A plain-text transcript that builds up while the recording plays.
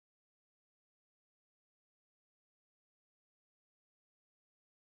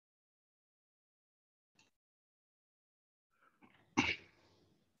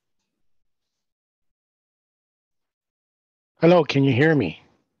Hello, can you hear me?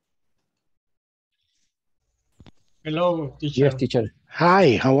 Hello, teacher. Yes, teacher.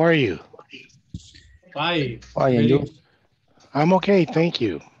 Hi, how are you? Hi. Fine, and you? I'm okay, thank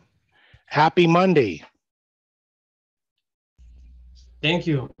you. Happy Monday. Thank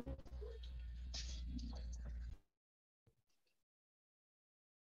you.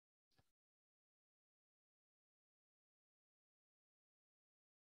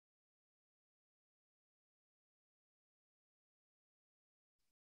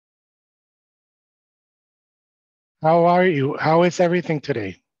 How are you? How is everything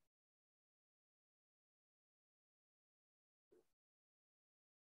today?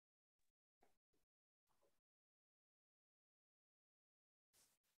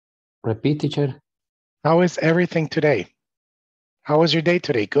 Repeat, teacher. How is everything today? How was your day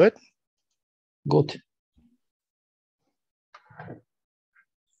today? Good? Good.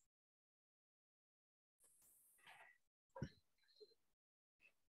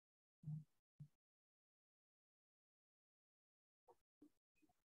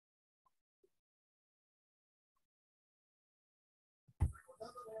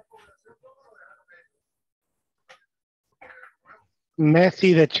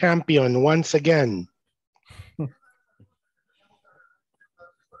 Messi the champion once again.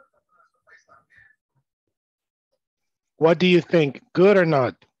 What do you think? Good or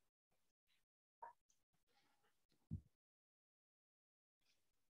not?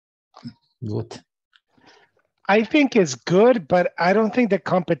 Good. I think it's good, but I don't think the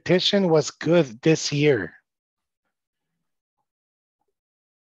competition was good this year.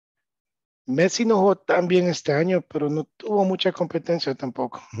 Messi no jugó tan bien este año, pero no tuvo mucha competencia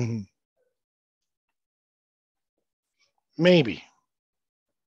tampoco. Maybe.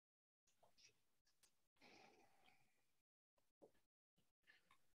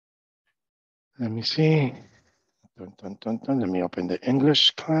 Let me see. Dun, dun, dun, dun. Let me open the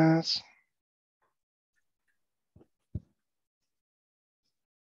English class.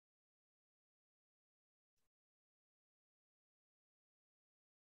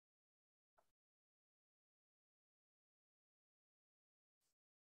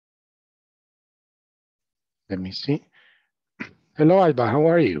 Let me see. Hello, Alba. How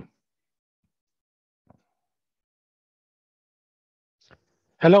are you?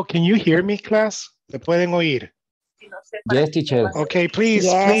 Hello, can you hear me, class? ¿Me pueden oír? Yes, teacher. Okay, please,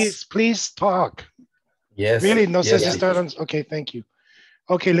 Yes. please talk. Yes. Really? No sé Yes, si teacher. están on. Okay, thank you.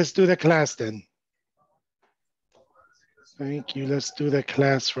 Okay, let's do the class then. Thank you. Let's do the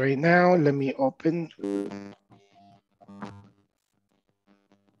class right now. Let me open.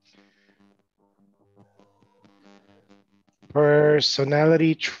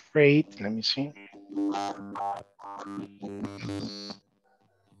 Personality trait. Let me see.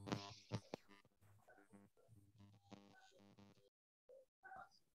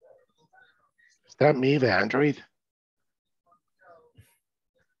 Is that me, the Android?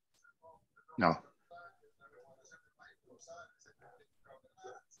 No.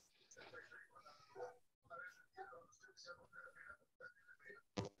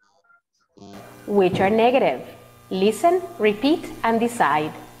 Which are negative? Listen, repeat, and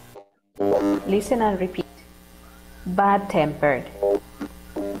decide. Listen and repeat. Bad-tempered,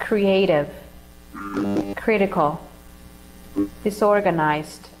 creative, critical,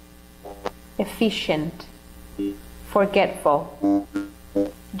 disorganized, efficient, forgetful,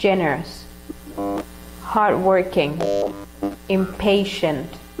 generous, hardworking, impatient,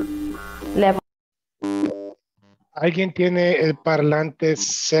 level. ¿Alguien tiene el parlante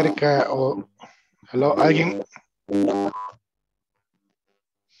cerca o hello? ¿Alguien?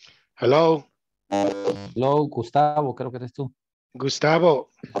 Hello? Hello, Gustavo, creo que eres tú. Gustavo.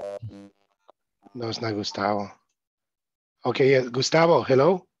 No, it's not Gustavo. Okay, yes, Gustavo,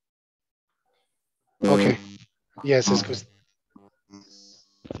 hello? Okay. Yes, it's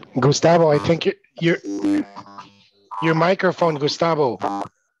Gustavo, I think your microphone, Gustavo.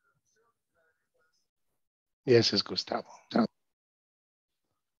 Yes, it's Gustavo.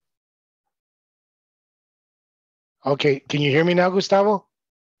 Okay, can you hear me now, Gustavo?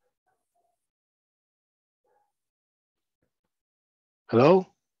 Hello?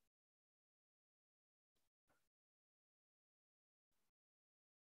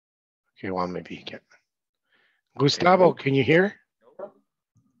 Okay, well, maybe he can't. Gustavo, can you hear?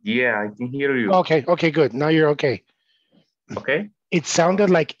 Yeah, I can hear you. Okay, okay, good. Now you're okay. Okay. It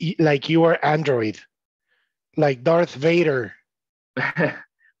sounded like you were Android, like Darth Vader.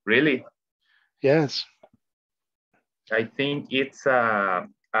 Really? Yes. I think it's a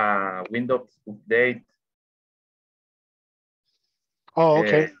Windows update. Oh,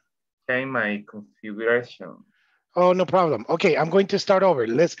 okay. Change my configuration. Oh, no problem. Okay, I'm going to start over.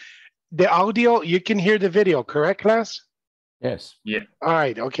 The audio, you can hear the video, correct, class? Yes. Yeah. All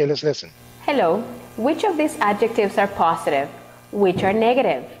right, okay, let's listen. Hello. Which of these adjectives are positive? Which are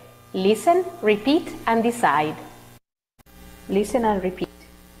negative? Listen, repeat, and decide. Listen and repeat.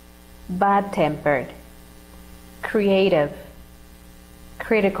 Bad-tempered, creative,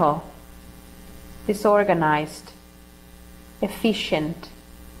 critical, disorganized, efficient,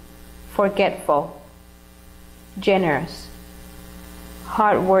 forgetful, generous,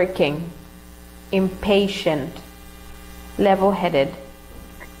 hardworking, impatient, level-headed,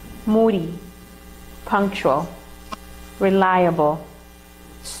 moody, punctual, reliable,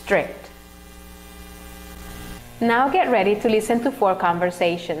 strict. Now get ready to listen to 4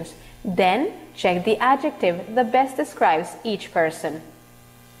 conversations. Then check the adjective that best describes each person.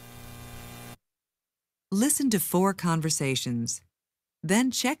 Listen to 4 conversations. Then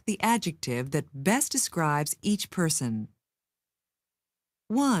check the adjective that best describes each person.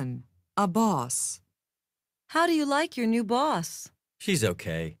 1. A boss. How do you like your new boss? She's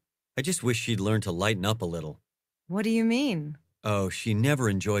okay. I just wish she'd learn to lighten up a little. What do you mean? Oh, she never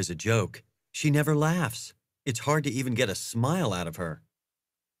enjoys a joke. She never laughs. It's hard to even get a smile out of her.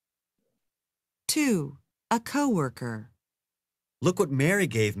 2. A coworker. Look what Mary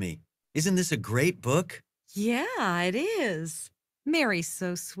gave me. Isn't this a great book? Yeah, it is. Mary's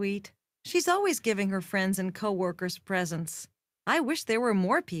so sweet. She's always giving her friends and coworkers presents. I wish there were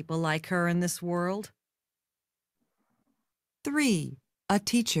more people like her in this world. 3. A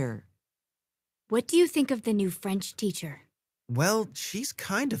teacher. What do you think of the new French teacher? Well, she's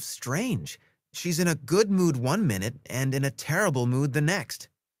kind of strange. She's in a good mood one minute and in a terrible mood the next.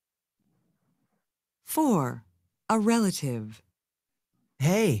 4. A relative.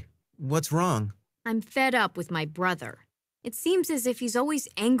 Hey, what's wrong? I'm fed up with my brother. It seems as if he's always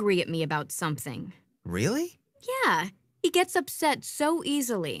angry at me about something. Really? Yeah, he gets upset so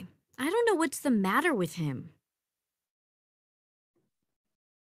easily. I don't know what's the matter with him.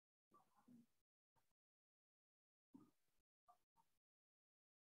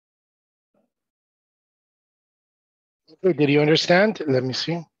 Okay, did you understand? Let me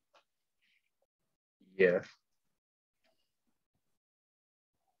see. Yes.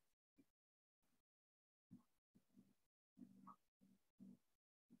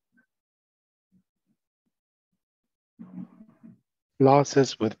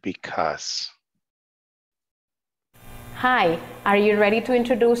 Clauses with because. Hi, are you ready to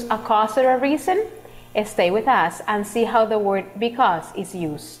introduce a cause or a reason? Stay with us and see how the word because is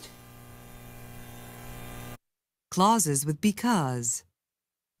used. Clauses with because.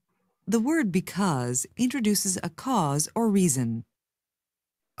 The word because introduces a cause or reason.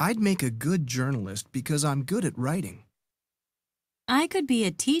 I'd make a good journalist because I'm good at writing. I could be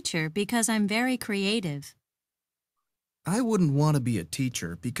a teacher because I'm very creative. I wouldn't want to be a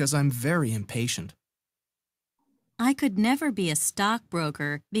teacher because I'm very impatient. I could never be a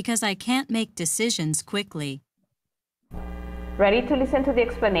stockbroker because I can't make decisions quickly. Ready to listen to the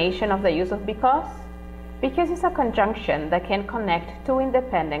explanation of the use of because? Because is a conjunction that can connect 2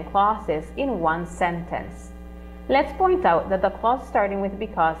 independent clauses in one sentence. Let's point out that the clause starting with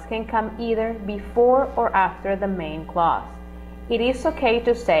because can come either before or after the main clause. It is okay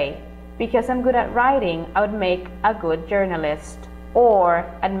to say, because I'm good at writing, I would make a good journalist, or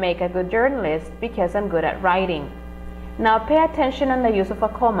I'd make a good journalist because I'm good at writing. Now pay attention on the use of a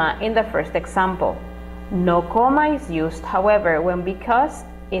comma in the first example. No comma is used, however, when because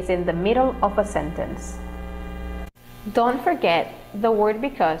is in the middle of a sentence. Don't forget, the word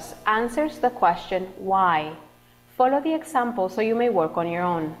because answers the question why. Follow the example so you may work on your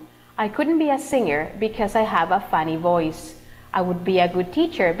own. I couldn't be a singer because I have a funny voice. I would be a good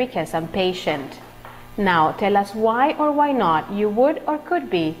teacher because I'm patient. Now tell us why or why not you would or could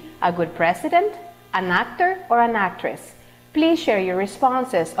be a good president, an actor, or an actress. Please share your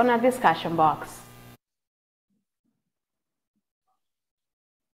responses on a discussion box.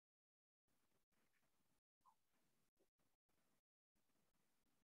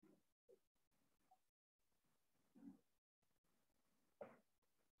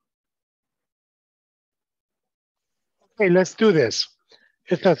 Okay, let's do this.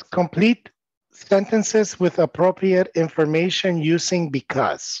 It says complete sentences with appropriate information using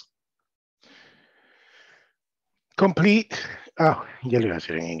because. Complete, ya lo iba a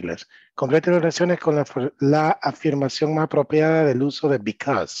decir en inglés. Complete las oraciones con la afirmación más apropiada del uso de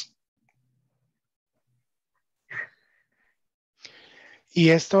because. Y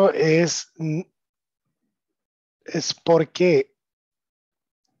esto es porque,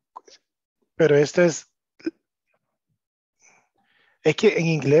 pero esto es Es que en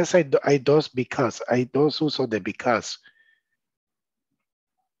inglés hay dos because, hay dos usos de because.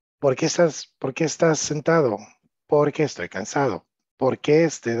 ¿Por qué estás sentado? Porque estoy cansado. ¿Por qué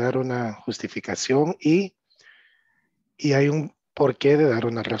es de dar una justificación y hay un por qué de dar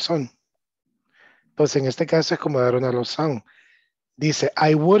una razón? Entonces, en este caso es como dar una razón. Dice,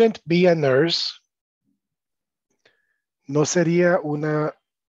 I wouldn't be a nurse. No sería una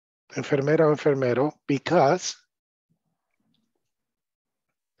enfermera o enfermero because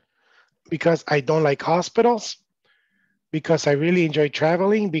I don't like hospitals, because I really enjoy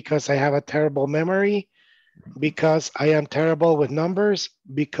traveling, because I have a terrible memory, because I am terrible with numbers,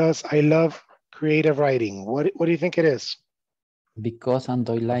 because I love creative writing. What do you think it is? Because I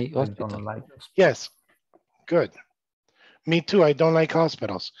don't like hospital. Yes, good. Me too, I don't like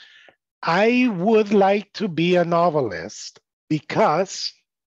hospitals. I would like to be a novelist because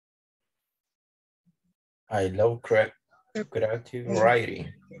I love creative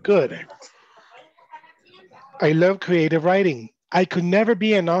writing. Good. I love creative writing. I could never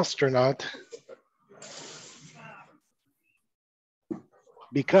be an astronaut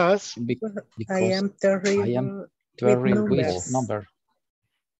because I am terrible with numbers.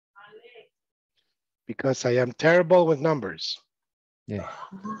 Because I am terrible with numbers. Yeah.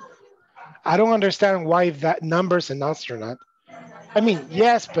 I don't understand why that numbers an astronaut. I mean,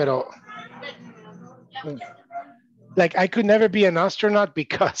 yes, pero like I could never be an astronaut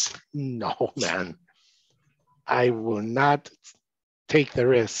because no, man. I will not take the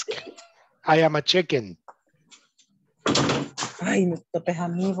risk. I am a chicken. Ay, me topes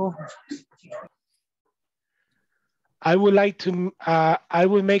amigo. I would like to, I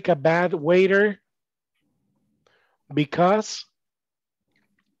would make a bad waiter because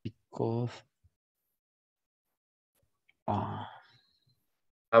I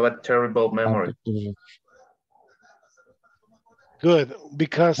have a terrible memory. Good,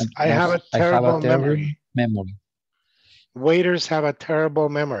 because I have a terrible memory. Waiters have a terrible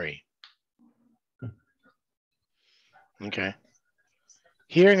memory. Okay.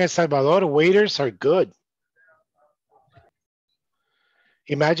 Here in El Salvador, waiters are good.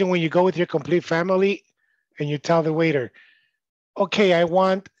 Imagine when you go with your complete family and you tell the waiter, okay, I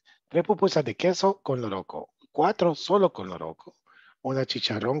want 3 pupusas de queso con loroco, 4 solo con loroco, una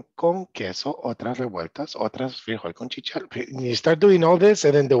chicharrón con queso, otras revueltas, otras frijol con chicharrón. You start doing all this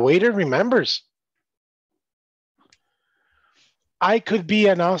and then the waiter remembers. I could be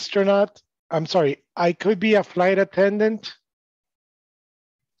an astronaut. I'm sorry, I could be a flight attendant.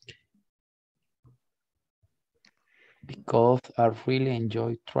 Because I really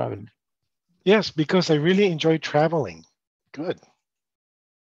enjoy traveling. Yes, because I really enjoy traveling. Good.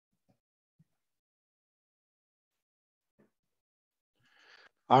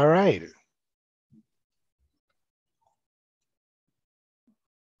 All right.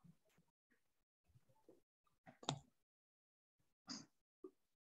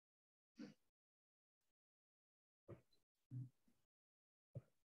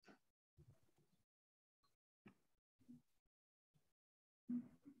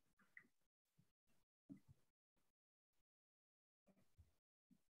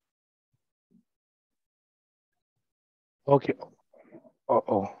 Okay.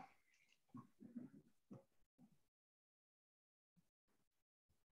 Uh-oh.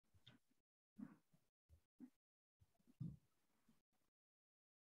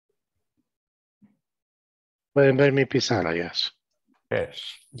 Pueden ver mi pizarra, yes. Yes.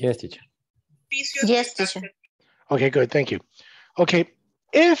 Yes, teacher. Yes, teacher. Okay, good, thank you. Okay,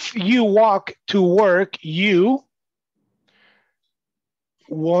 if you walk to work, you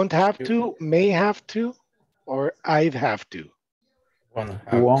won't have to, may have to, or I'd have to.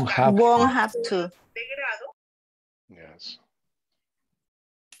 Won't have to. Yes.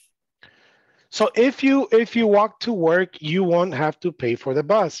 So if you walk to work, you won't have to pay for the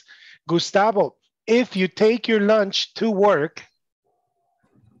bus. Gustavo, if you take your lunch to work,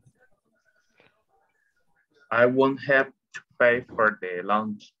 I won't have to pay for the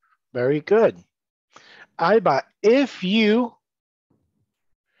lunch. very good. Alba, if you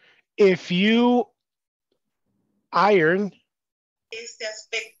iron. Este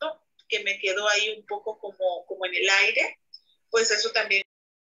aspecto que me quedó ahí un poco como en el aire, pues eso también.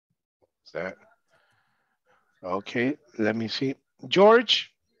 Is that? Okay, let me see.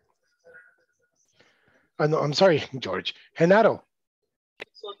 George. No, I'm sorry, George. Genaro.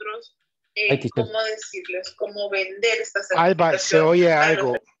 Nosotros, ¿cómo decirles? ¿Cómo vender esta certificación? Alba, se oye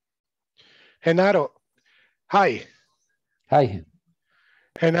algo. Genaro. Hi. Hi.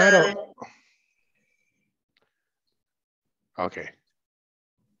 Genaro. Okay.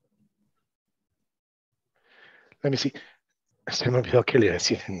 Let me see. Se me olvidó que le iba a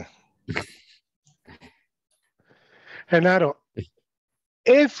decir. Renato,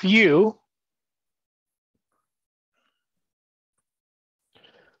 if you,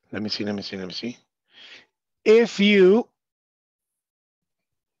 let me see. If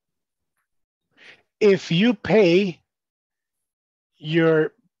you pay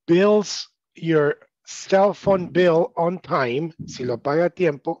your bills, your cell phone bill on time, si lo paga a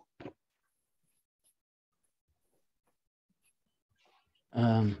tiempo.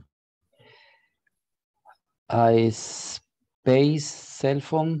 I pay cell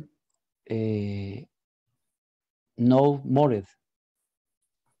phone no more.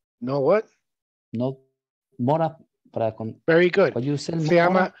 No what? No more para Very good. What you say, se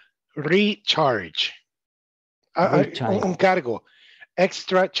llama recharge. Recharge. Un cargo.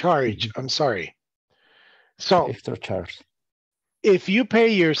 Extra charge. I'm sorry. So extra charge. If you pay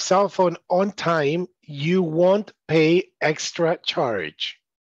your cell phone on time, you won't pay extra charge.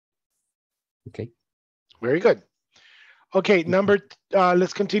 Okay. Very good. Okay,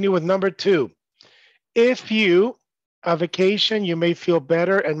 let's continue with number 2. If you, a vacation, you may feel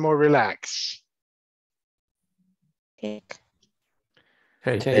better and more relaxed. Take.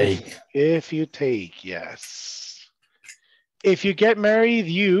 If you take, yes. If you get married,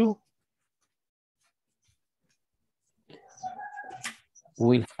 you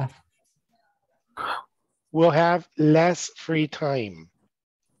will have less free time.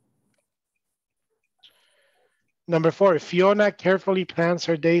 Number 4, Fiona carefully plans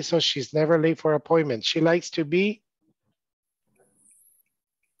her day so she's never late for appointments. She likes to be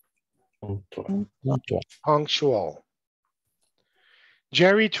punctual.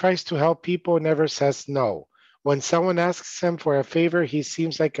 Jerry tries to help people, never says no. When someone asks him for a favor, he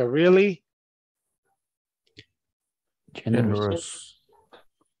seems like a really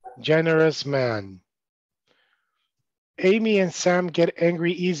generous man. Amy and Sam get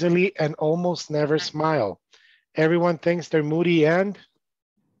angry easily and almost never smile. Everyone thinks they're moody and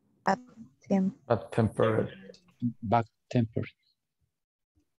bad-tempered. Bad-tempered.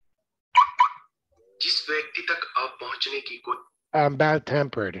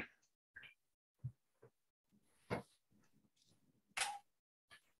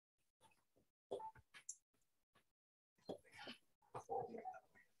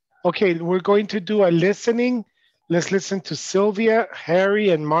 Okay, we're going to do a listening. Let's listen to Sylvia, Harry,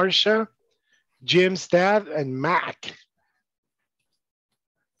 and Marcia, Jim's dad, and Mac.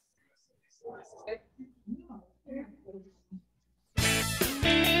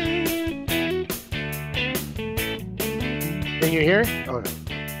 Can you hear? Oh, no.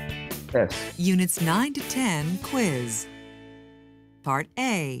 Yes. Units 9 to 10 quiz. Part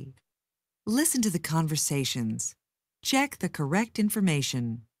A. Listen to the conversations. Check the correct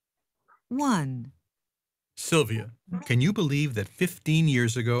information. 1. Sylvia, can you believe that 15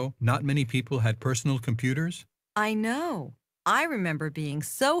 years ago, not many people had personal computers? I know. I remember being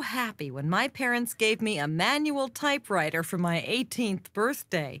so happy when my parents gave me a manual typewriter for my 18th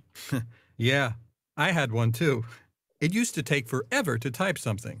birthday. Yeah, I had one too. It used to take forever to type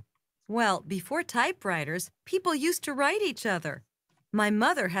something. Well, before typewriters, people used to write each other. My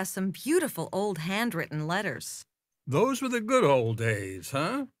mother has some beautiful old handwritten letters. Those were the good old days,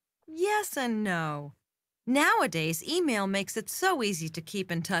 huh? Yes and no. Nowadays, email makes it so easy to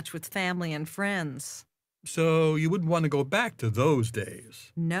keep in touch with family and friends. So you wouldn't want to go back to those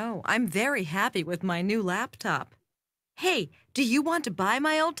days? No, I'm very happy with my new laptop. Hey, do you want to buy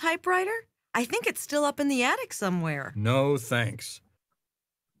my old typewriter? I think it's still up in the attic somewhere. No, thanks.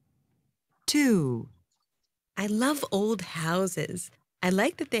 2. I love old houses. I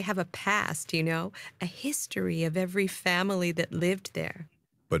like that they have a past, you know, a history of every family that lived there.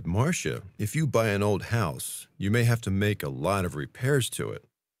 But Marcia, if you buy an old house, you may have to make a lot of repairs to it.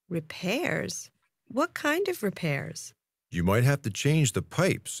 Repairs? What kind of repairs? You might have to change the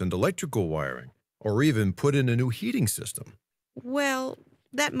pipes and electrical wiring, or even put in a new heating system. Well,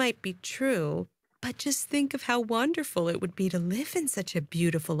 that might be true, but just think of how wonderful it would be to live in such a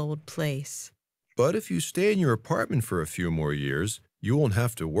beautiful old place. But if you stay in your apartment for a few more years, you won't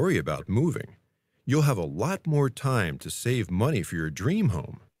have to worry about moving. You'll have a lot more time to save money for your dream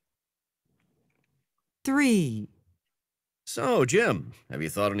home. 3. So, Jim, have you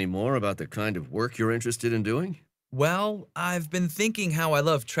thought any more about the kind of work you're interested in doing? Well, I've been thinking how I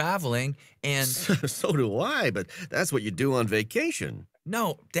love traveling and... So do I, but that's what you do on vacation.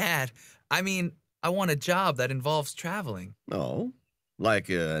 No, Dad. I mean, I want a job that involves traveling. Oh, like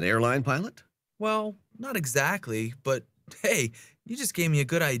an airline pilot? Well, not exactly, but hey, you just gave me a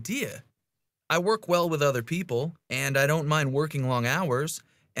good idea. I work well with other people, and I don't mind working long hours,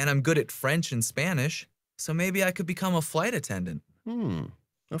 and I'm good at French and Spanish. so maybe I could become a flight attendant.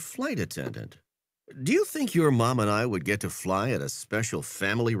 A flight attendant. Do you think your mom and I would get to fly at a special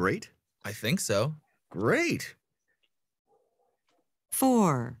family rate? I think so. Great.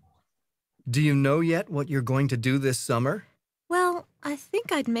 4. Do you know yet what you're going to do this summer? Well, I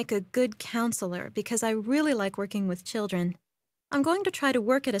think I'd make a good counselor because I really like working with children. I'm going to try to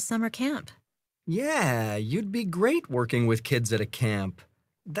work at a summer camp. Yeah, you'd be great working with kids at a camp.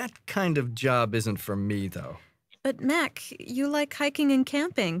 That kind of job isn't for me, though. But Mac, you like hiking and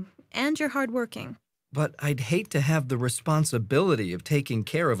camping, and you're hardworking. But I'd hate to have the responsibility of taking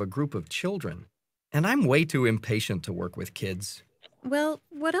care of a group of children. And I'm way too impatient to work with kids. Well,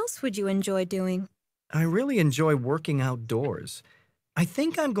 what else would you enjoy doing? I really enjoy working outdoors. I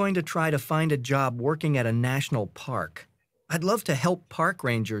think I'm going to try to find a job working at a national park. I'd love to help park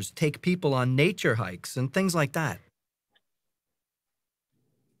rangers take people on nature hikes and things like that.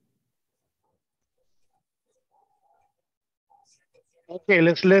 Okay,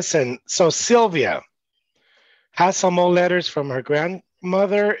 let's listen. So Sylvia has some old letters from her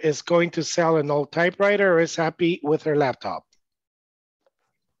grandmother, is going to sell an old typewriter, or is happy with her laptop?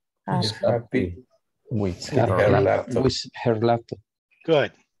 Is happy with her laptop. With her laptop.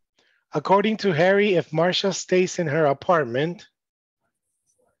 Good. According to Harry, if Marcia stays in her apartment,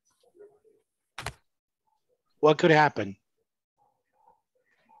 what could happen?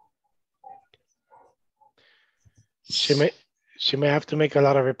 She may have to make a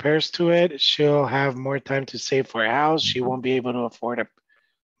lot of repairs to it. She'll have more time to save for a house. She won't be able to afford a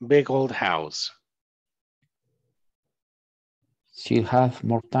big old house. She'll have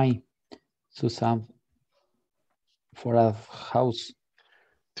more time to save for a house.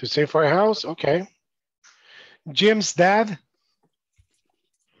 To save for a house? Okay. Jim's dad?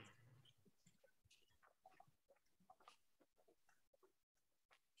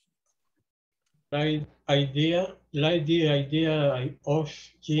 Like the idea of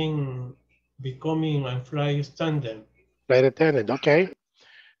Jim becoming a flight attendant. Flight attendant, okay.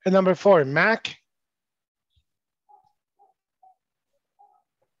 And number 4, Mac?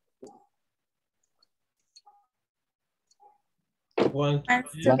 Want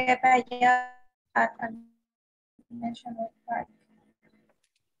to get a job at a national park.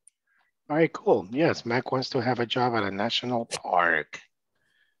 All right, cool. Yes, Mac wants to have a job at a national park.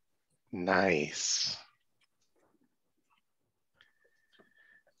 Nice.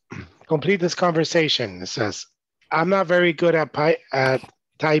 Complete this conversation. It says, I'm not very good at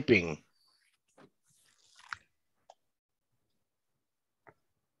typing.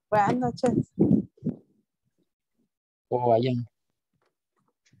 Buenas noches. Oh, I am.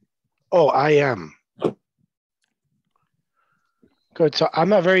 Oh, I am. Good. So I'm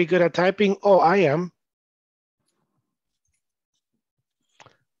not very good at typing. Oh, I am.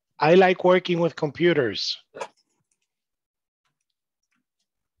 I like working with computers.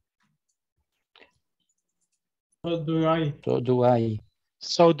 So do I. So do I.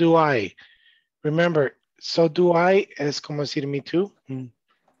 So do I. Remember, so do I es como decir me too.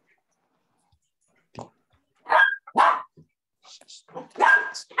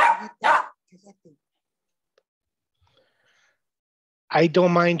 I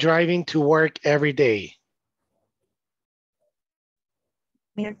don't mind driving to work every day.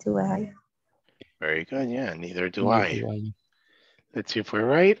 Neither do I. Very good. Yeah, neither do Neither I. do I. Let's see if we're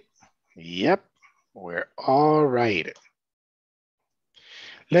right. Yep, we're all right.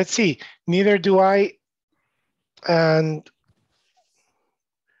 Let's see. Neither do I. And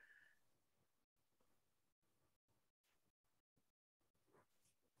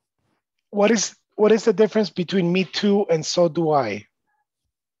what is the difference between me too and so do I?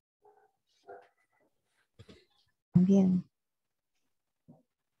 También.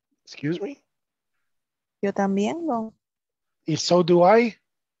 Excuse me? Yo también no. Y so do I?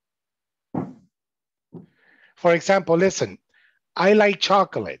 For example, listen, I like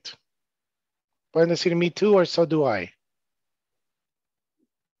chocolate. Pueden decir me too or so do I?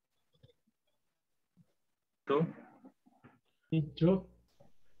 Tú. Me too.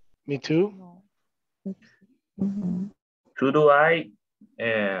 Me too? Mm-hmm. So do I.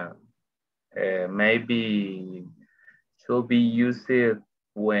 Maybe should be used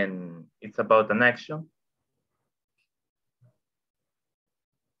when it's about an action.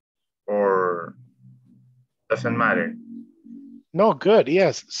 Or doesn't matter. No, good,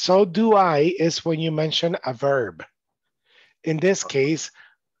 yes. So do I is when you mention a verb. In this case,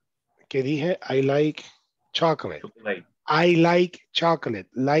 que dije, I like chocolate. I like chocolate.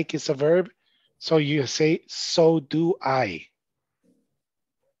 Like is a verb. So you say, so do I.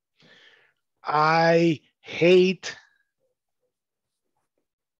 I hate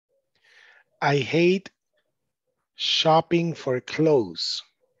shopping for clothes.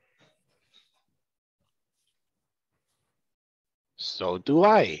 So do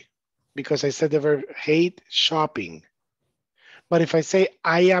I, because I said the verb hate shopping. But if I say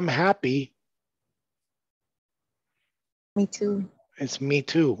I am happy. Me too. It's me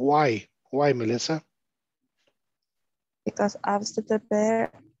too. Why? Why, Melissa? Because after the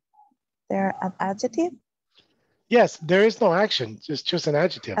verb, they're an adjective. Yes, there is no action. Just choose an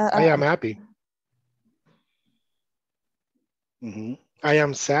adjective. I am happy. I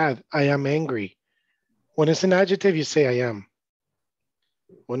am sad. I am angry. When it's an adjective, you say I am.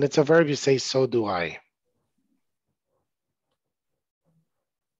 When it's a verb, you say so do I.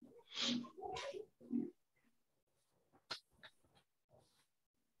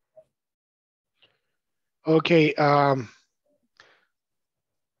 Okay.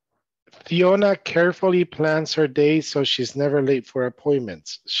 Fiona carefully plans her day so she's never late for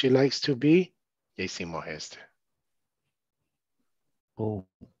appointments. She likes to be. Ya hicimos este. Oh.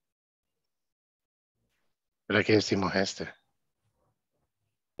 ¿Pero qué decimos este?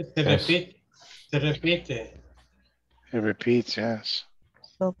 Se repite. Se repite. It repeats, yes.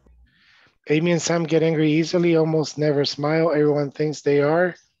 Amy and Sam get angry easily, almost never smile. Everyone thinks they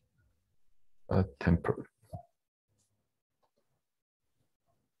are tempered.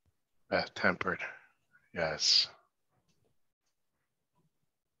 Tempered, yes.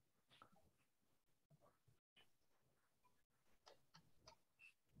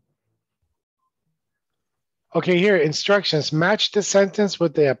 Okay, here, instructions. Match the sentence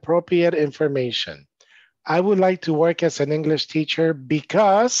with the appropriate information. I would like to work as an English teacher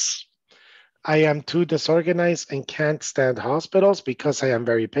because I am too disorganized and can't stand hospitals, because I am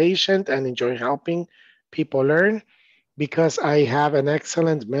very patient and enjoy helping people learn, because I have an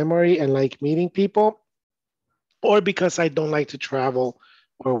excellent memory and like meeting people, or because I don't like to travel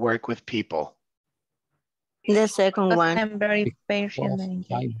or work with people. The second one. I'm very patient and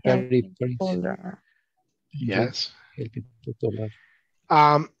very people learn. Yes. Let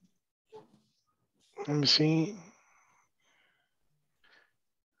me see.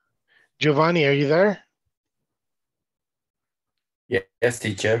 Giovanni, are you there? Yes,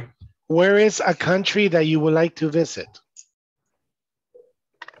 teacher. Where is a country that you would like to visit?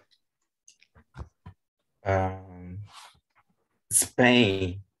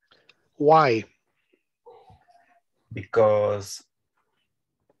 Spain. Why? Because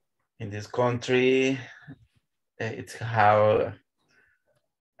in this country, it's how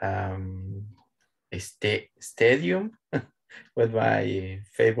a stadium with my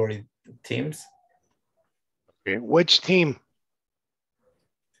favorite teams. Okay. Which team?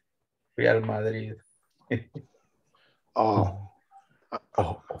 Real Madrid. Oh.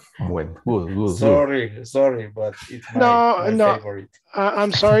 Good. Sorry, but it's my favorite.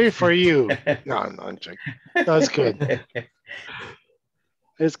 I'm sorry for you. No, I'm joking. No, it's good.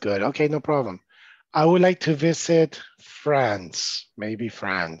 It's good. Okay, no problem. I would like to visit France, maybe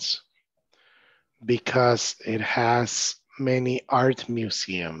France, because it has many art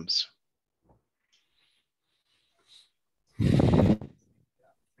museums.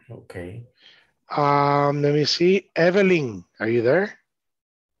 Okay. Let me see. Evelyn, are you there?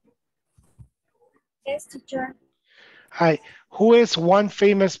 Yes, teacher. Hi. Who is one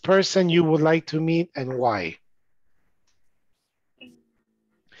famous person you would like to meet and why?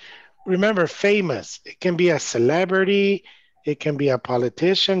 Remember, famous. It can be a celebrity, it can be a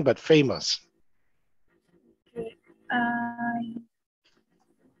politician, but famous. Okay.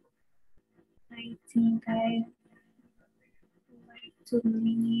 I think I would like to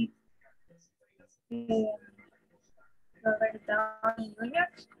meet Robert Downey Jr.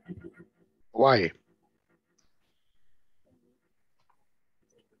 Why?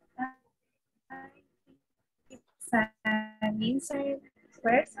 It's an inside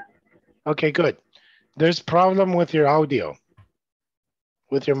person. Okay, good. There's problem with your audio,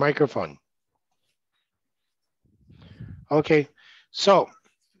 with your microphone. Okay, so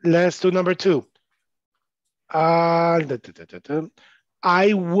let's do number 2. I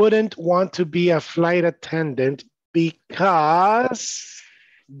wouldn't want to be a flight attendant because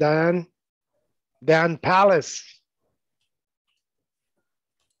Dan Palace.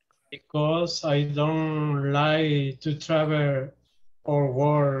 Because I don't like to travel or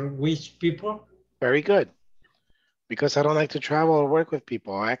work with people. Very good. Because I don't like to travel or work with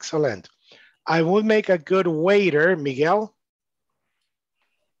people. Excellent. I would make a good waiter, Miguel.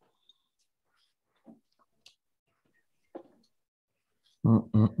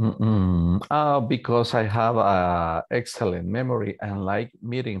 Because I have an excellent memory and like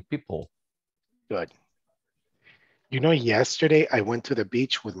meeting people. Good. You know, yesterday I went to the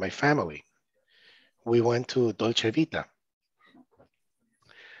beach with my family. we went to Dolce Vita.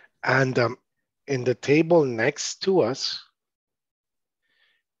 And in the table next to us,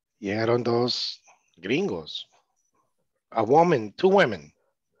 llegaron dos gringos, a woman, two women.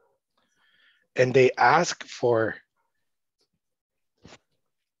 And they asked for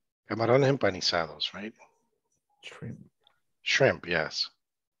camarones empanizados, right? Shrimp. Shrimp, yes.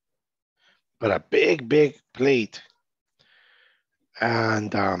 But a big, big plate.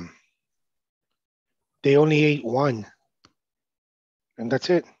 And they only ate one. And that's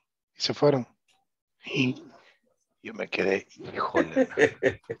it. Y se fueron. Y yo me quedé,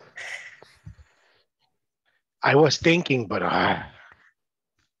 híjole. I was thinking, but ahí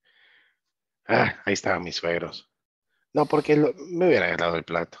estaban mis suegros. No, porque me hubiera ganado el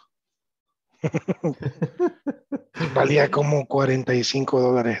plato. Valía como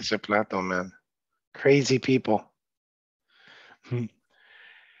 $45 ese plato, man. Crazy people.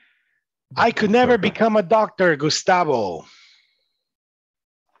 I could never become a doctor, Gustavo.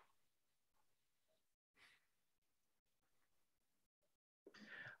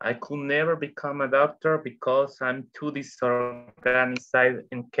 I could never become a doctor because I'm too disorganized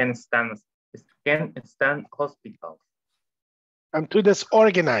and can't stand hospitals. I'm too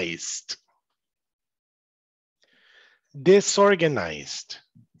disorganized. Disorganized.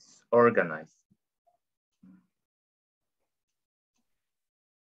 Organized.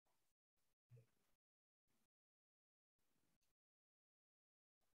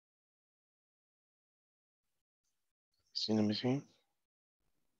 See, let me see.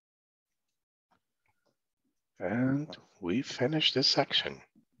 And we finished this section.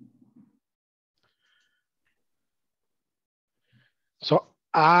 So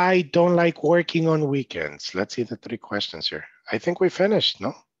I don't like working on weekends. Let's see the 3 questions here. I think we finished,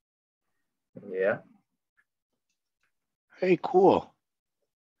 no? Yeah. Hey, cool.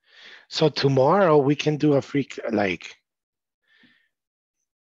 So tomorrow we can do a free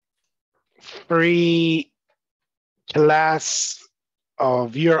class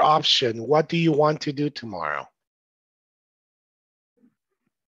of your option. What do you want to do tomorrow?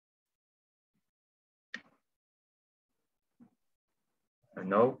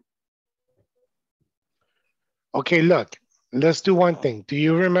 No. Okay, look, let's do one thing. Do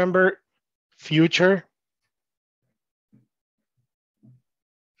you remember future?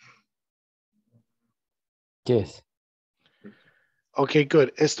 Yes. Okay,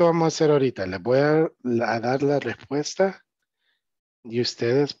 good. Esto vamos a hacer ahorita. Les voy a dar la respuesta y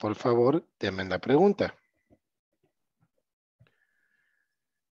ustedes, por favor, denme la pregunta.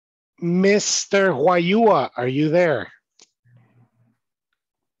 Mr. Huayua, are you there?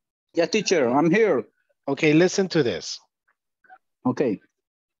 Yeah, teacher, I'm here. Okay, listen to this. Okay.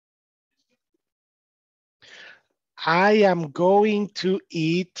 I am going to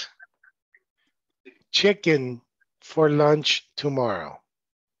eat chicken for lunch tomorrow.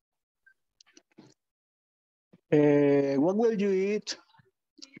 What will you eat?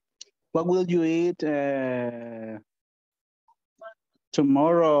 What will you eat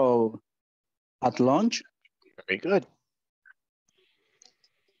tomorrow at lunch? Very good.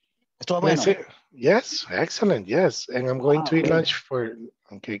 Esto va bueno. Yes, excellent. Yes, and I'm going to eat lunch for.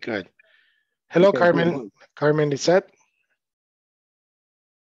 Okay, good. Hello, Okay, Carmen. good. Carmen, is that?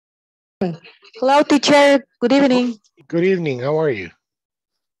 Hello, teacher. Good evening. Good evening. How are you?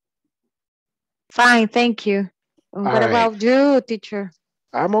 Fine, thank you. What about you, teacher?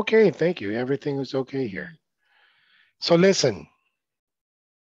 I'm okay, thank you. Everything is okay here. So listen.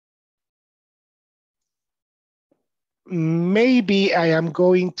 Maybe I am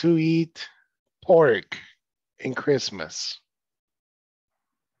going to eat pork in Christmas.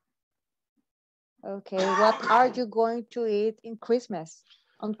 Okay, what are you going to eat in Christmas?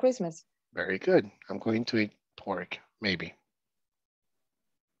 On Christmas? Very good. I'm going to eat pork, maybe.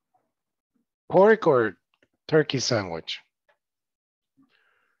 Pork or turkey sandwich?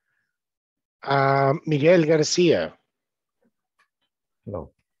 Miguel Garcia.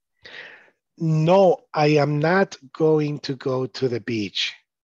 Hello. No, I am not going to go to the beach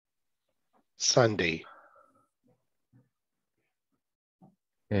Sunday.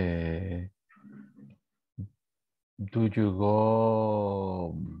 Do you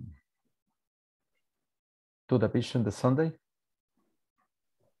go to the beach on the Sunday?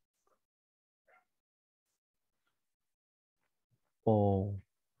 Oh.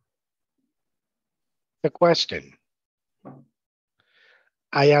 The question.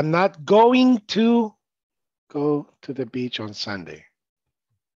 I am not going to go to the beach on Sunday.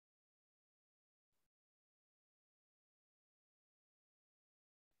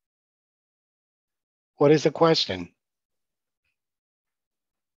 What is the question?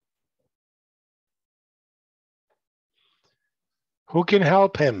 Who can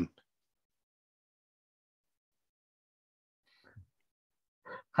help him?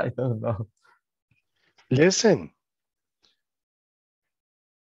 I don't know. Listen.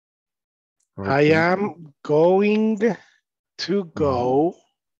 I am going to go.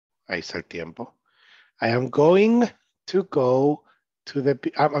 Ahí está el tiempo. I am going to go to the.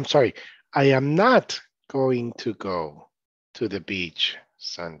 I'm sorry. I am not going to go to the beach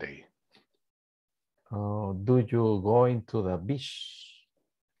Sunday. Do you going to the beach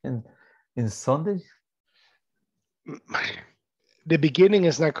in Sunday? The beginning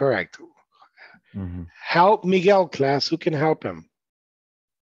is not correct. Help Miguel, class. Who can help him?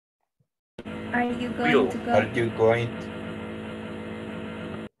 Are you going to go? Are you going to?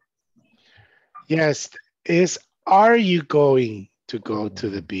 Yes, are you going to go to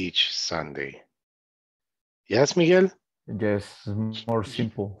the beach Sunday? Yes, Miguel? Yes, more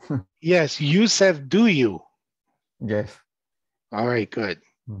simple. Yes, you said, do you? Yes. All right, good.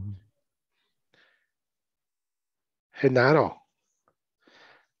 Genaro.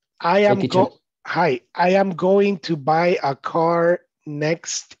 I am going to buy a car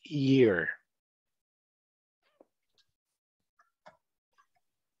next year.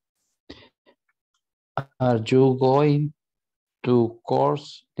 Are you going to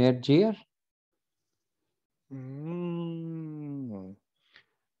course next year? No,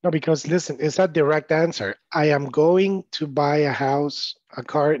 because listen, it's a direct answer. I am going to buy a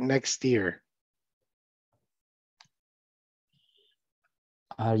car next year.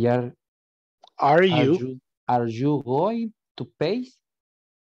 Are you going to pay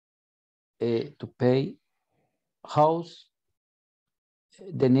house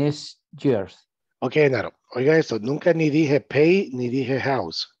the next years? Ok, Naro, oiga esto, nunca ni dije pay ni dije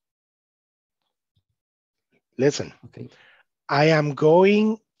house. Listen, okay. I am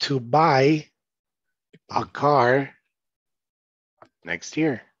going to buy a car next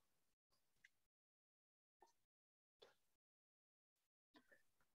year.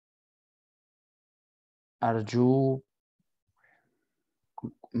 Are you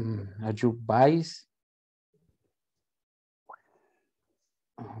buys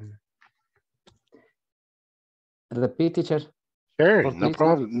repeat, teacher? Sure,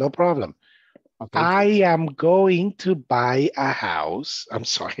 no problem. Okay. I am going to buy a house. I'm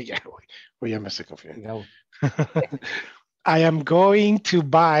sorry, ya me estoy confundiendo. I am going to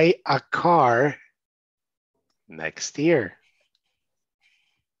buy a car next year.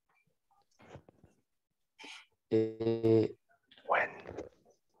 When?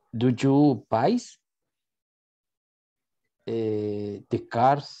 Do you buy the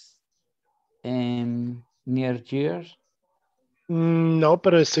cars near years? No,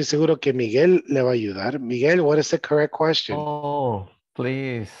 pero estoy seguro que Miguel le va a ayudar. Miguel, what is the correct question? Oh,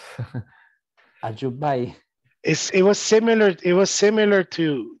 please. Are you buy? It was similar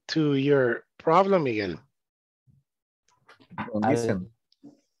to your problem, Miguel. Listen.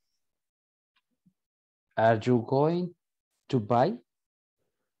 Are you going to buy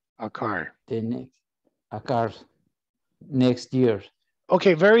a car? A car next year.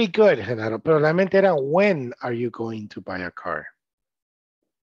 Okay, very good, Genaro. Pero la mente era, when are you going to buy a car?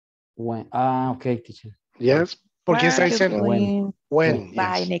 When? Okay, teacher. Yes. Porque está diciendo when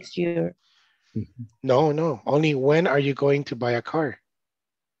buy yes. Next year. No. Only when are you going to buy a car?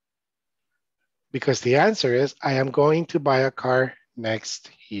 Because the answer is, I am going to buy a car next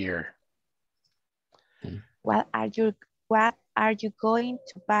year. What are you going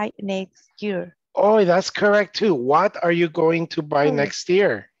to buy next year? Oh, that's correct too. What are you going to buy next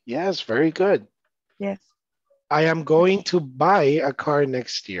year? Yes, very good. Yes. I am going to buy a car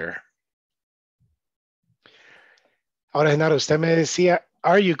next year. Ahora, Genaro, usted me decía,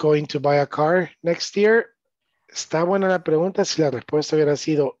 are you going to buy a car next year? Está buena la pregunta si la respuesta hubiera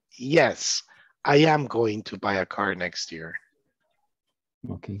sido, yes, I am going to buy a car next year.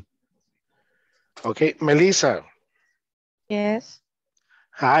 Okay. Okay, Melissa. Yes.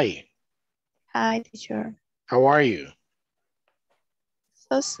 Hi. Hi, teacher. How are you?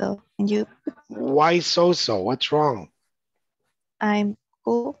 So. And you? Why so? What's wrong? I'm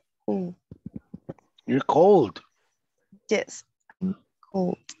cold. You're cold? Yes, I'm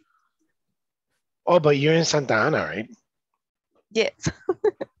cold. Oh, but you're in Santa Ana, right? Yes.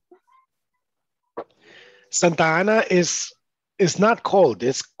 Santa Ana is not cold,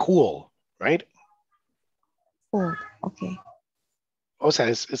 it's cool, right? Cool, okay. O sea,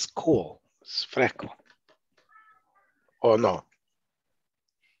 it's cool, it's fresco. Oh, no?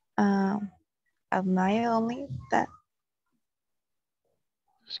 At night only that.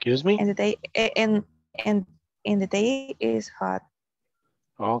 Excuse me? In the day, in the day is hot.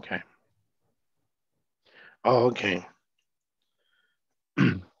 Okay. Oh, okay.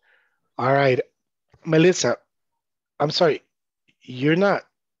 All right, Melissa, I'm sorry, you're not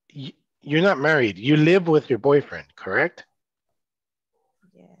married. You live with your boyfriend, correct?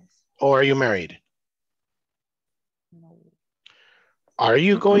 Yes. Or are you married? No. Are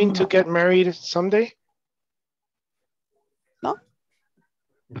you going to get married someday? No.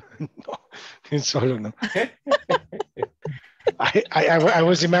 No, solo no. I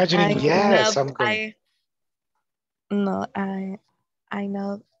was imagining, yes, I'm going.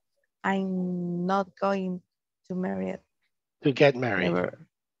 I'm not going to marry it. To get married. Never.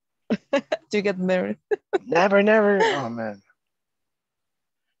 To get married. Never, never. Oh man.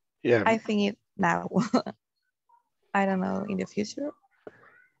 Yeah. I think it now. I don't know, in the future.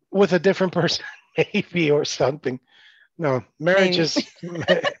 With a different person, maybe, or something. No, marriage Maybe. is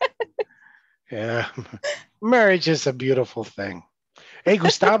yeah. Marriage is a beautiful thing. Hey,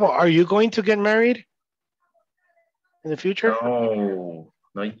 Gustavo, are you going to get married in the future? No,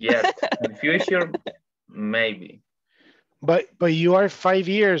 not yet. In the future, maybe. But you are 5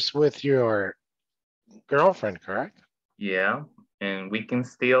 years with your girlfriend, correct? Yeah, and we can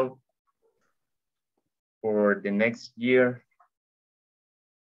still for the next year,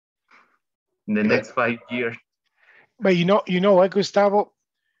 the next 5 years. But you know what, Gustavo?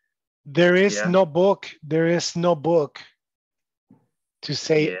 There is Yeah. no book. There is no book to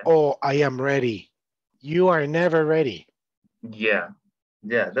say, "Oh, I am ready." You are never ready. Yeah,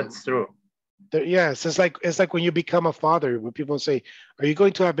 that's true. Yes, it's like when you become a father. When people say, "Are you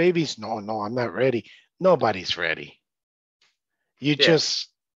going to have babies?" No, I'm not ready. Nobody's ready. You just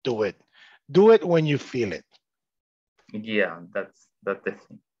do it. Do it when you feel it. Yeah, that's the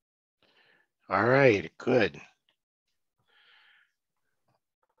thing. All right, good.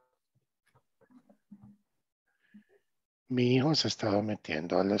 Mi hijo se estaba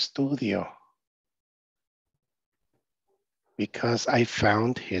metiendo al estudio because I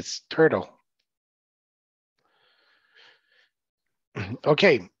found his turtle.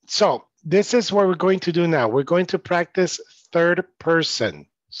 Okay, so this is what we're going to do now. We're going to practice third person.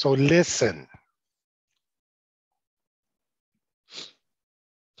 So listen.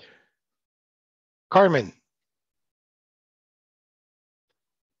 Carmen.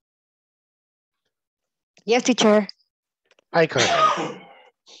 Yes, teacher. Hi, Carmen.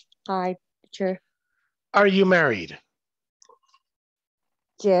 Hi, teacher. Are you married?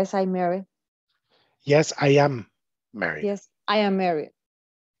 Yes, I'm married. Yes, I am married. Yes, I am married.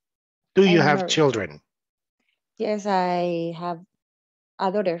 Do you have children? Yes, I have a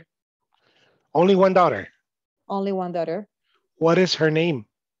daughter. Only one daughter? Only one daughter. What is her name?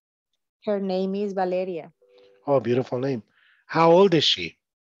 Her name is Valeria. Oh, beautiful name. How old is she?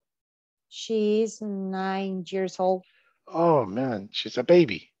 She is 9 years old. Oh, man, she's a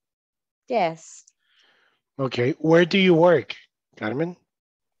baby. Yes. Okay, where do you work, Carmen?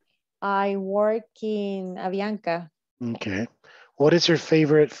 I work in Avianca. Okay. What is your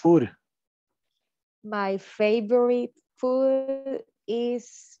favorite food? My favorite food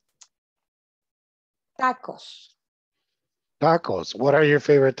is tacos. Tacos. What are your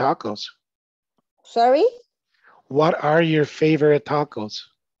favorite tacos? Sorry? What are your favorite tacos?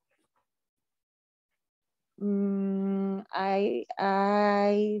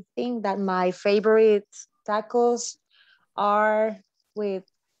 I think that my favorite tacos are with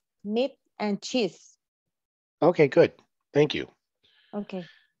meat and cheese. Okay, good. Thank you. Okay.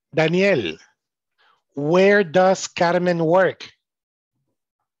 Daniel, where does Carmen work?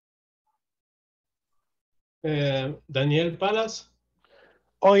 Daniel Palace.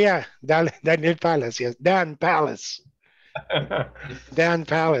 Oh, yeah, Daniel Palace, yes. Dan Palace. Dan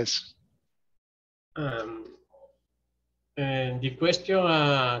Palace. And the question,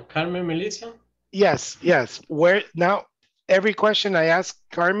 Carmen Melissa? Yes. Where now, every question I ask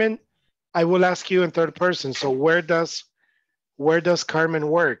Carmen, I will ask you in third person. So where does Carmen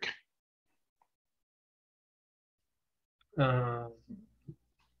work?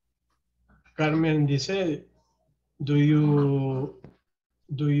 Carmen dice, do you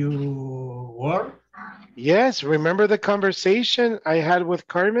work? Yes, remember the conversation I had with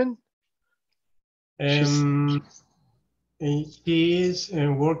Carmen? She is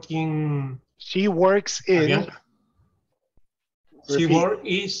working. She works in. She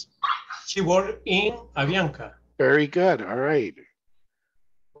work in Avianca. Very good. All right.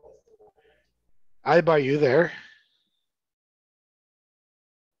 I buy you there.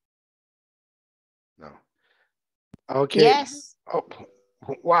 No. Okay. Yes. Oh,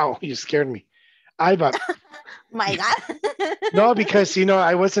 wow, you scared me. I bought. My God. No, because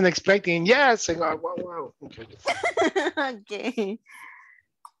I wasn't expecting. Yes. I go, wow. Okay. Okay.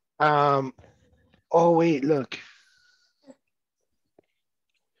 Oh wait, look.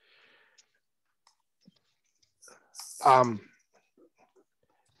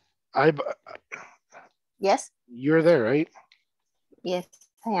 Yes. You're there, right? Yes,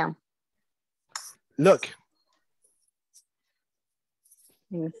 I am. Look.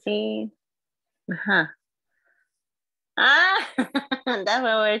 Let me see. Ah, that's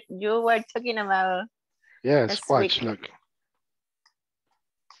what you were talking about. Yes, watch, look.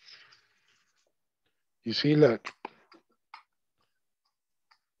 You see, look.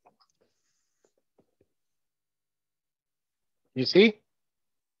 You see?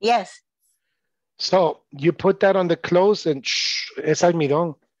 Yes. So you put that on the clothes and es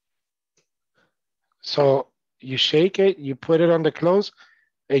almidón. So you shake it, you put it on the clothes,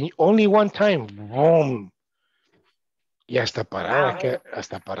 and only one time, boom. Y hasta parada,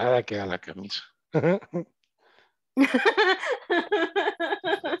 queda la camisa.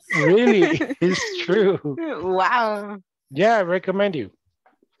 Really, it's true. Wow. Yeah, I recommend you.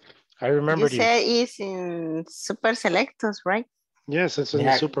 I remember you. Said it's in Super Selectos, right? Yes, it's in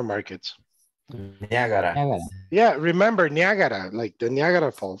the supermarkets. Niagara. Yeah, remember Niagara, like the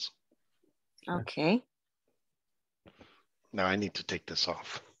Niagara Falls. Okay. Now I need to take this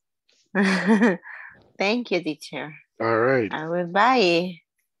off. Thank you, teacher. All right. I will buy it.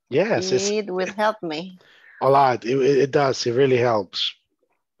 Yes. It will help me. A lot. It does. It really helps.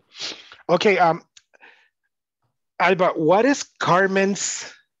 Okay. Alba, what is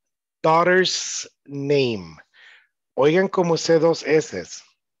Carmen's daughter's name? Oigan como sé dos S's.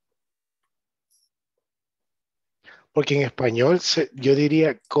 Porque en español yo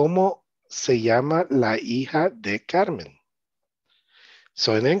diría, ¿cómo se llama la hija de Carmen?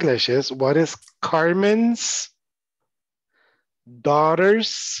 So in English is, what is Carmen's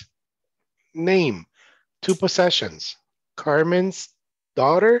daughter's name? Two possessions. Carmen's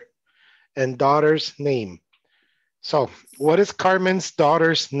daughter and daughter's name. So what is Carmen's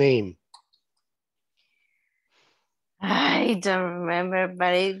daughter's name? I don't remember,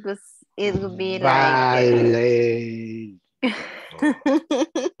 but it would be Vale.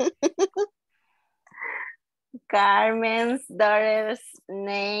 Carmen's daughter's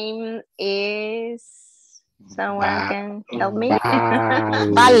name is, someone can help me?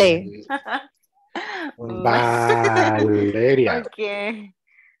 Vale. Valeria. Okay.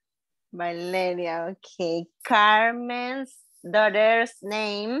 Valeria, okay. Carmen's daughter's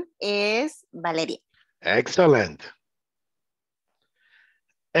name is Valeria. Excellent.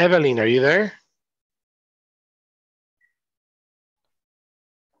 Evelyn, are you there?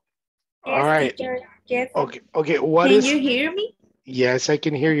 Yes, all right. teacher. Yes. Okay. Can you hear me? Yes, I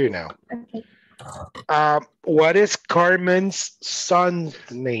can hear you now. Okay. What is Carmen's son's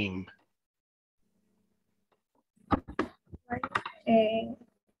name?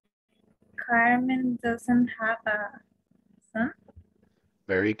 Carmen doesn't have a son.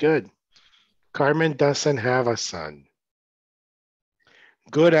 Very good. Carmen doesn't have a son.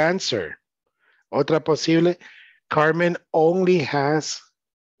 Good answer. Otra posible. Carmen only has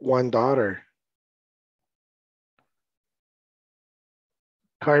one daughter.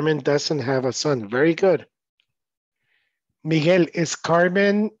 Carmen doesn't have a son. Very good. Miguel, is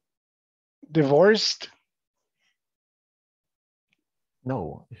Carmen divorced?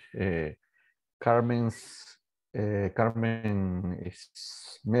 No. Carmen is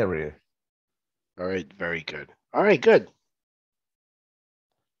married. All right, very good. All right, good.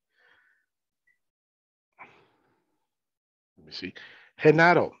 Let me see.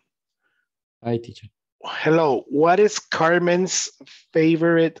 Renato. Hi, teacher. Hello. What is Carmen's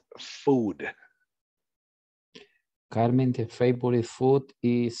favorite food? Carmen's favorite food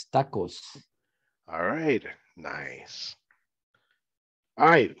is tacos. All right, nice. All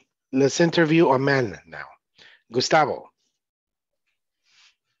right, let's interview a man now. Gustavo.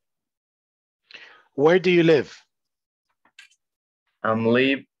 Where do you live? I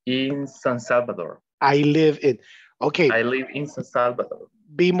live in San Salvador. I live in, okay. I live in San Salvador.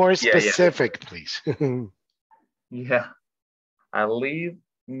 Be more specific, please. Yeah, I live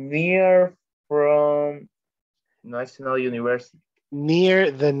near from National University.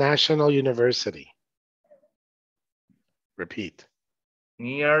 Near the National University. Repeat.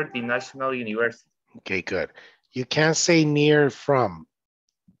 Near the National University. Okay, good. You can't say near from.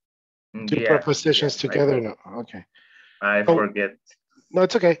 Two prepositions together. No, okay. I forget. No,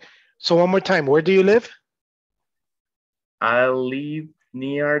 it's okay. So one more time. Where do you live? I live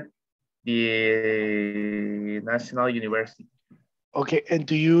near the National University. Okay, and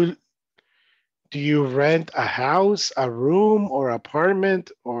do you rent a house, a room, or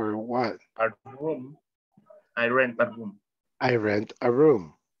apartment, or what? A room. I rent a room. I rent a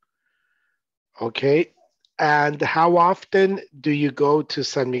room. Okay, and how often do you go to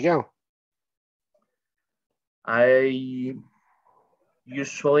San Miguel? I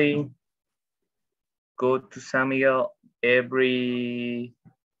usually go to San Miguel every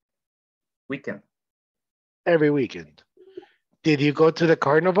weekend. Every weekend. Did you go to the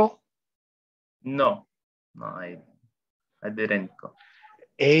carnival? No, I didn't go.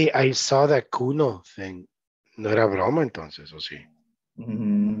 Hey, I saw that Kuno thing. No era broma entonces, ¿o sí?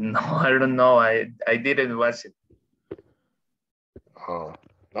 No, I don't know. I didn't watch it. Oh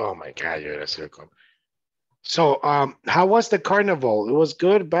my God, you're a circle. So, how was the carnival? It was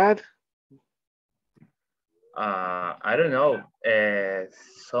good, bad? I don't know.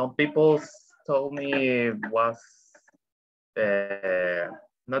 Some people told me it was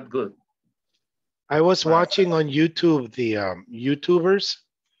not good. I was watching on YouTube the YouTubers,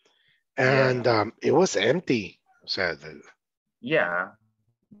 and it was empty. So yeah,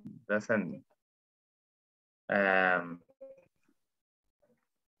 doesn't.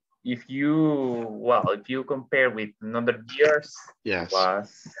 If you compare with another years, yes,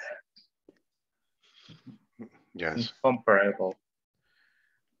 was incomparable.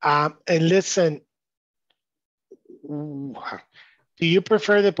 And listen, do you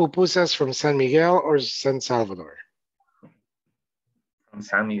prefer the pupusas from San Miguel or San Salvador? From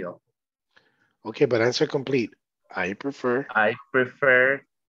San Miguel. Okay, but answer complete. I prefer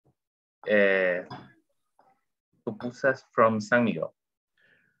pupusas from San Miguel.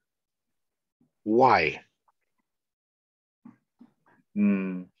 Why?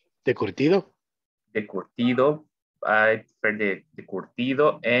 ¿De curtido? De curtido. I prefer the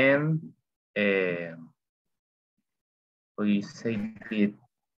curtido and what do you say,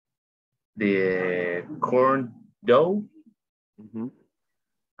 the corn dough.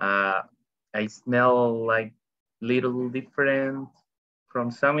 I smell like little different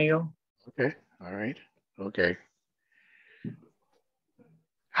from San Miguel. Okay, all right, okay.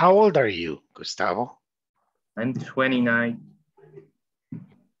 How old are you, Gustavo? I'm 29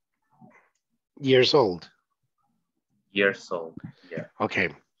 years old. Yeah. Okay.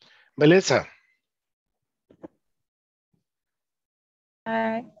 Melissa.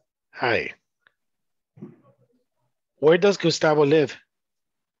 Hi. Hi. Where does Gustavo live?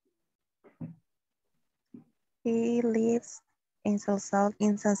 He lives in San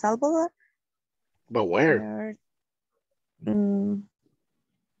Salvador. But where?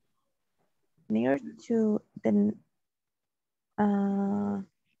 Near to the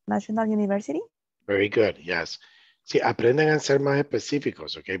National University. Very good, yes. Sí, aprenden a ser más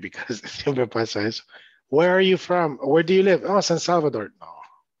específicos, okay? Because siempre pasa eso. Where are you from? Where do you live? Oh, San Salvador. No.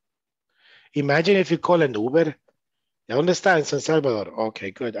 Imagine if you call an Uber. ¿De dónde está? En San Salvador.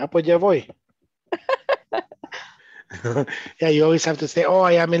 Okay, good. Ah, pues ya voy. Yeah, you always have to say, oh,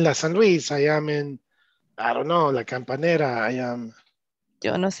 I am in La San Luis. I am in, I don't know, La Campanera. I am.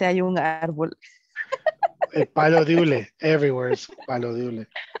 Yo no sé, hay un árbol. El palo de hule. Everywhere is palo de hule.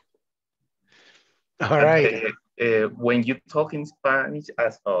 All right. When you talk in Spanish,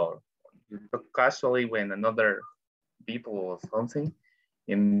 you talk casually when another people or something,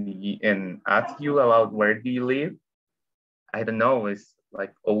 and ask you about where do you live, I don't know. It's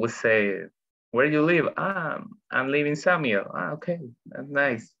like always say, where do you live? I'm living in Samuel. Okay, that's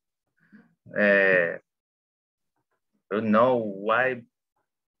nice. I don't know why,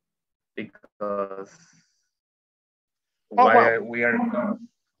 because we are.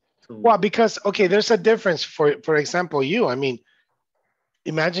 Well, because, okay, there's a difference. For example, you, I mean,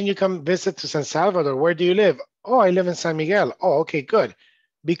 imagine you come visit to San Salvador. Where do you live? Oh, I live in San Miguel. Oh, okay, good.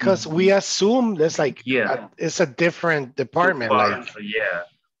 Because we assume there's like, it's a different department. Like,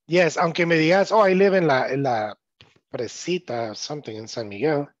 yes, aunque me digas, oh, I live in la Presita, something in San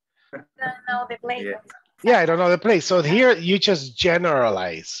Miguel. I don't know the place. Yeah, I don't know the place. So here you just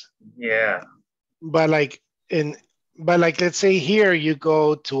generalize. Yeah. But like let's say here you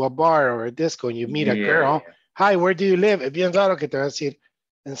go to a bar or a disco and you meet a girl. Hi, where do you live? Es bien raro que te va a decir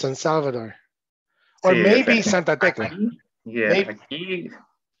en San Salvador. Or maybe Santa Tecla. Aquí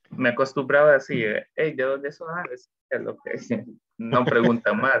me acostumbraba a decir, hey, ¿de dónde sos? Es lo que no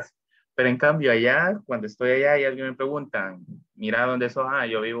pregunta más. Pero en cambio allá, cuando estoy allá y alguien me pregunta, mira, ¿dónde sos?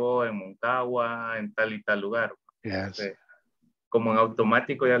 Yo vivo en Moncagua, en tal y tal lugar. Yes. Como en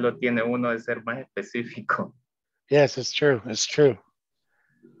automático ya lo tiene uno de ser más específico. Yes, it's true. It's true.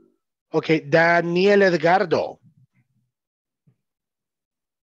 Okay, Daniel Edgardo.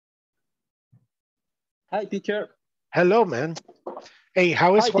 Hi, teacher. Hello, man. Hey,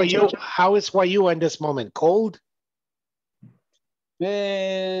 how is YU in this moment? Cold?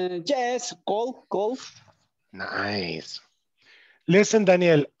 Yes, cold. Nice. Listen,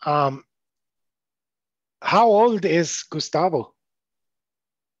 Daniel, how old is Gustavo?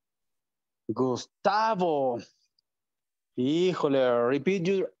 Gustavo. Híjole, repeat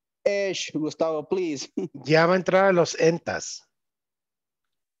your age, Gustavo, please. Ya va a entrar a los entas.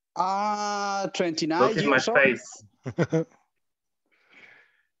 29 Look at my years old. face.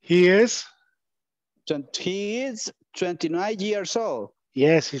 He is? He is 29 years old.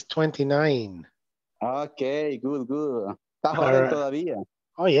 Yes, he's 29. Okay, good, good. Está All joven right. todavía.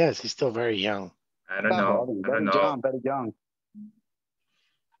 Oh, yes, he's still very young. I don't Está know. joven, I don't very know. young, very young.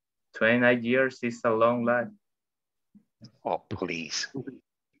 29 years is a long life. Oh, please.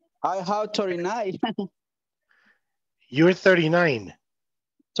 I have 39. You're 39.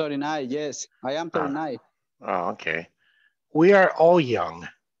 39, yes. I am 39. Oh, okay. We are all young.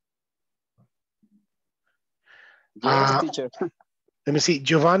 Yes, teacher. Let me see.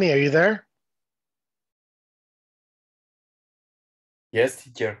 Giovanni, are you there? Yes,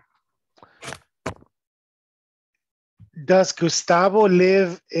 teacher. Does Gustavo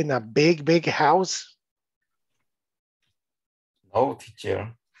live in a big, big house? No,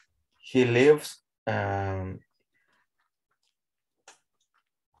 teacher. He lives,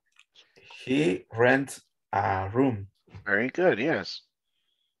 he rents a room. Very good, yes.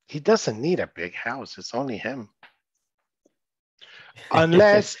 He doesn't need a big house. It's only him.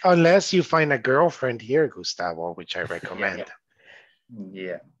 Unless you find a girlfriend here, Gustavo, which I recommend.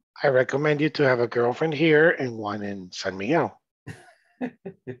 Yeah. I recommend you to have a girlfriend here and one in San Miguel.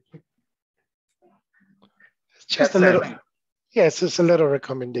 Just a little. Yes, it's a little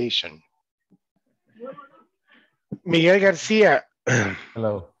recommendation. Miguel Garcia.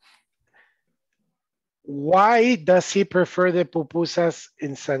 Hello. Why does he prefer the pupusas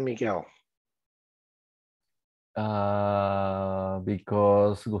in San Miguel?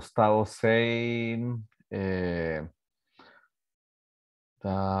 Because Gustavo saying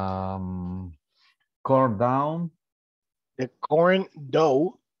corn down. The corn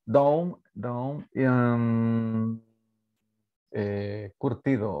dough.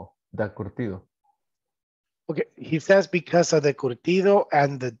 Curtido. The curtido. Okay, he says because of the curtido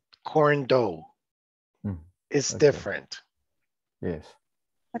and the corn dough. It's different. Yes.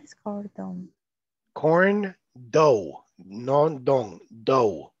 What is cordon? Corn dough, non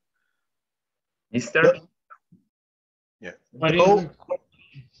dough. Mister? Yeah. What Dough. is it?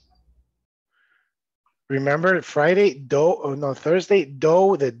 Remember Friday, dough, oh no, Thursday,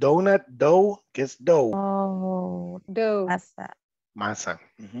 dough, the donut, dough, gets dough. Oh, dough. Masa. Masa.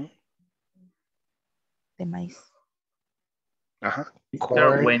 De maíz.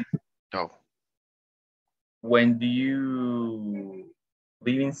 Corn dough. When do you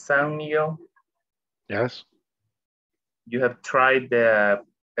live in San Miguel? Yes. You have tried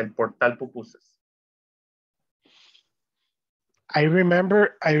el portal pupusas. I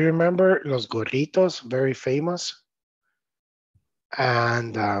remember Los Gorritos, very famous,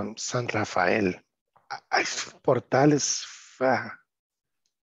 and San Rafael. Portal is.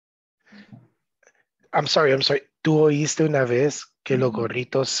 I'm sorry. ¿Tú oíste una vez que Los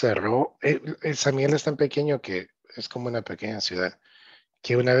Gorritos cerró? San Miguel es tan pequeño que es como una pequeña ciudad.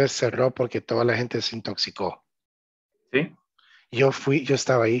 Que una vez cerró porque toda la gente se intoxicó. ¿Sí? Yo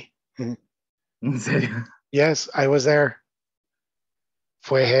estaba ahí. ¿En serio? Yes, I was there.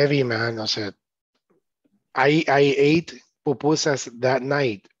 Fue heavy, man. O sea, I ate pupusas that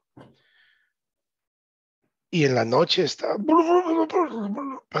night. Y en la noche estaba...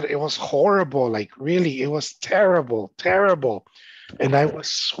 But it was horrible. Like, really, it was terrible, terrible. And I was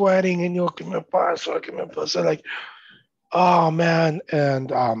sweating and yo, ¿qué me pasa? Like, oh, man.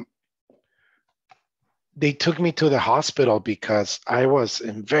 And they took me to the hospital because I was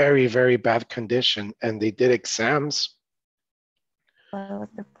in very, very bad condition. And they did exams. What was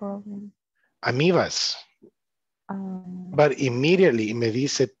the problem? Amibas. But immediately me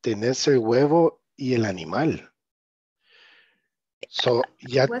dice, tenés el huevo y el animal. So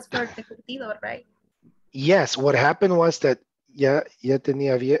ya. It was for the curtido, right? Yes, what happened was that ya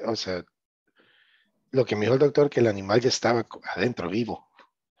tenía bien, o sea, lo que me dijo el doctor, que el animal ya estaba adentro vivo.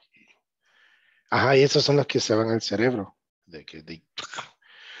 Ajá, y esos son los que se van al cerebro.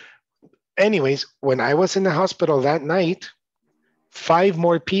 Anyways, when I was in the hospital that night, 5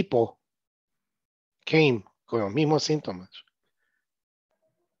 more people came con los mismos síntomas.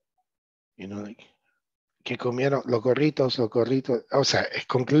 You know, like, que comieron los gorritos. O sea,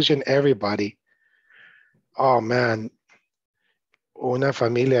 conclusion, everybody. Oh, man. Una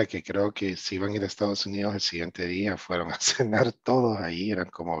familia que creo que se iban a ir a Estados Unidos el siguiente día, fueron a cenar todos ahí,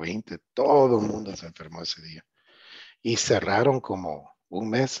 eran como 20, todo el mundo se enfermó ese día. Y cerraron como un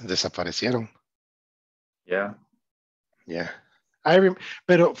mes, desaparecieron. Yeah. Yeah.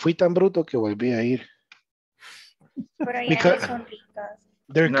 Pero fui tan bruto que volví a ir. Pero allá son ricas.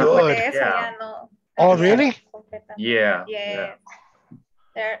 They're No, good. Eso yeah. ya no. Oh, really? Yeah. Yes.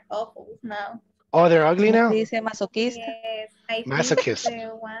 They're awful now. Oh, they're ugly now? Dice masoquista. Yes. I think Masochist.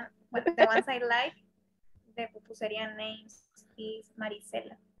 the ones I like, the pupuserian names is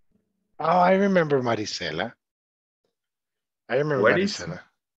Marisela. Oh, I remember Maricela. I remember Maricela.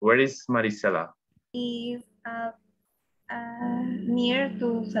 Where is Marisela? Is near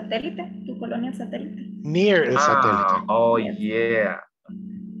to Satélite, to Colonia Satélite. Near El Satélite. Oh, yeah.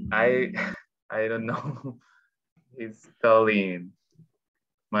 I don't know. It's spelling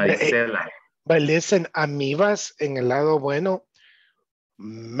Marisela. But listen, Amibas en el lado bueno,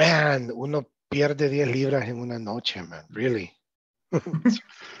 man, uno pierde 10 libras en una noche, man. Really.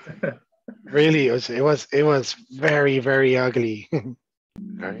 Really, it was very, very ugly.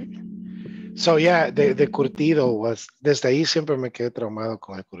 Right? So yeah, the curtido was, desde ahí siempre me quedé traumado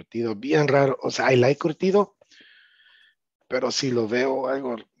con el curtido. Bien raro. O sea, I like curtido, pero si lo veo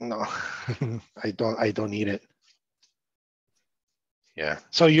algo, no, I don't eat it. Yeah.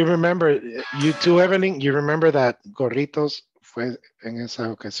 So you remember, you too, Evelyn, you remember that Gorritos fue en esa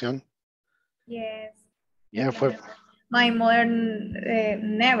ocasión? Yes. Yeah, fue. My mother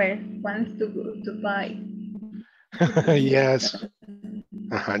never wants to buy. Yes.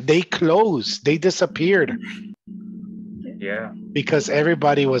 They closed. They disappeared. Yeah. Because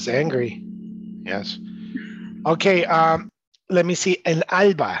everybody was angry. Yes. Okay. Let me see. El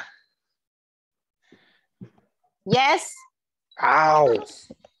Alba. Yes. Ow.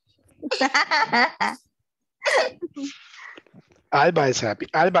 Alba is happy.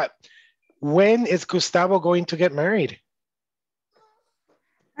 Alba, when is Gustavo going to get married?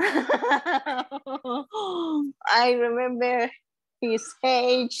 I remember his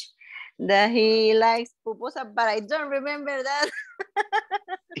age, that he likes pupusa, but I don't remember that.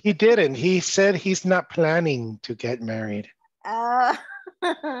 He didn't. He said he's not planning to get married.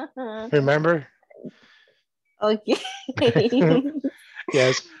 Remember? Okay.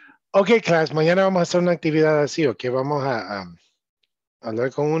 Yes. Okay, class. Mañana vamos a hacer una actividad así, ok. Vamos a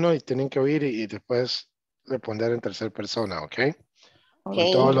hablar con uno y tienen que oír y después responder en tercera persona, ok?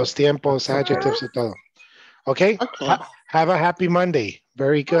 Con todos los tiempos, adjectives y todo. Okay? Have a happy Monday.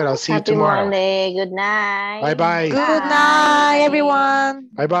 Very good. I'll see you tomorrow. Happy Monday. Good night. Bye-bye. Good night, everyone.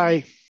 Bye-bye.